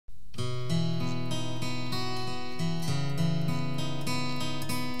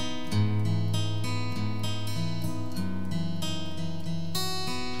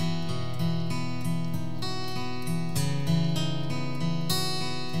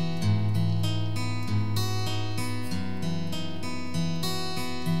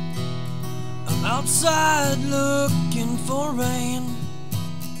outside looking for rain.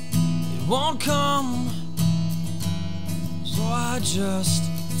 It won't come, so I just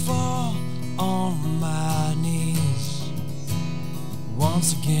fall on my knees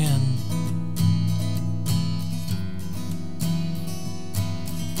once again.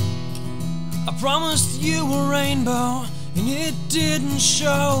 I promised you a rainbow and it didn't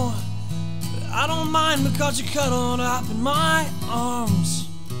show. But I don't mind because you're cuddled up in my arms.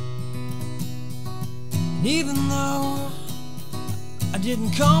 And even though I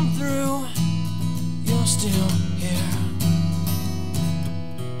didn't come through, you're still here.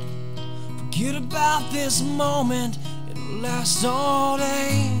 Forget about this moment, it'll last all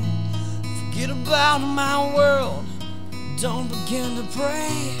day. Forget about my world, don't begin to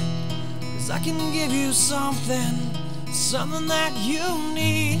pray. 'Cause I can give you something that you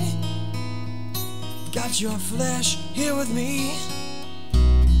need. Got your flesh here with me.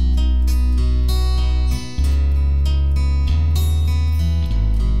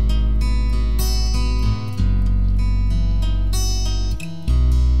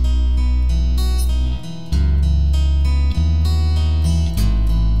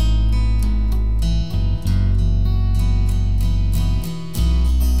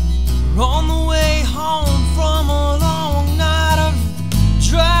 On the way home from a long night of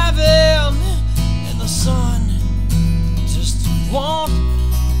driving, and the sun just won't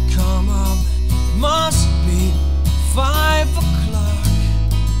come up. It must be 5 o'clock.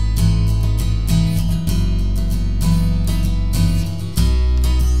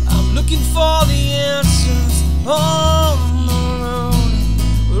 I'm looking for the answers on the road,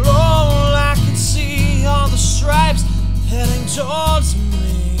 but all I can see are the stripes heading towards me,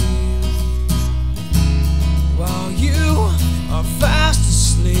 while you are fast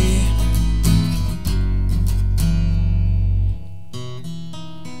asleep.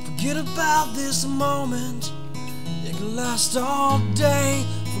 Forget about this moment, it can last all day.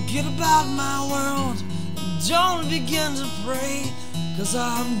 Forget about my world, don't begin to pray. 'Cause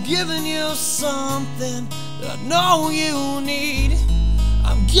I'm giving you something that I know you need.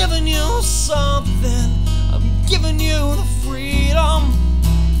 I'm giving you something, I'm giving you the freedom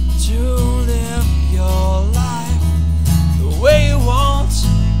to live your life the way you want,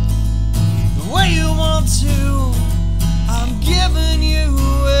 the way you want to. I'm giving you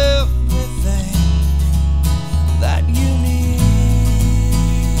everything that you need.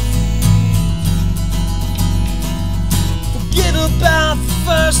 Forget about the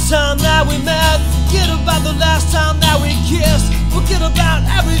first time that we met. Forget about the last time that we kissed. Forget about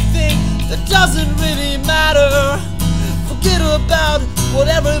everything that doesn't really matter. Forget about what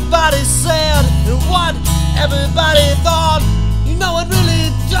everybody said and what everybody thought. You know it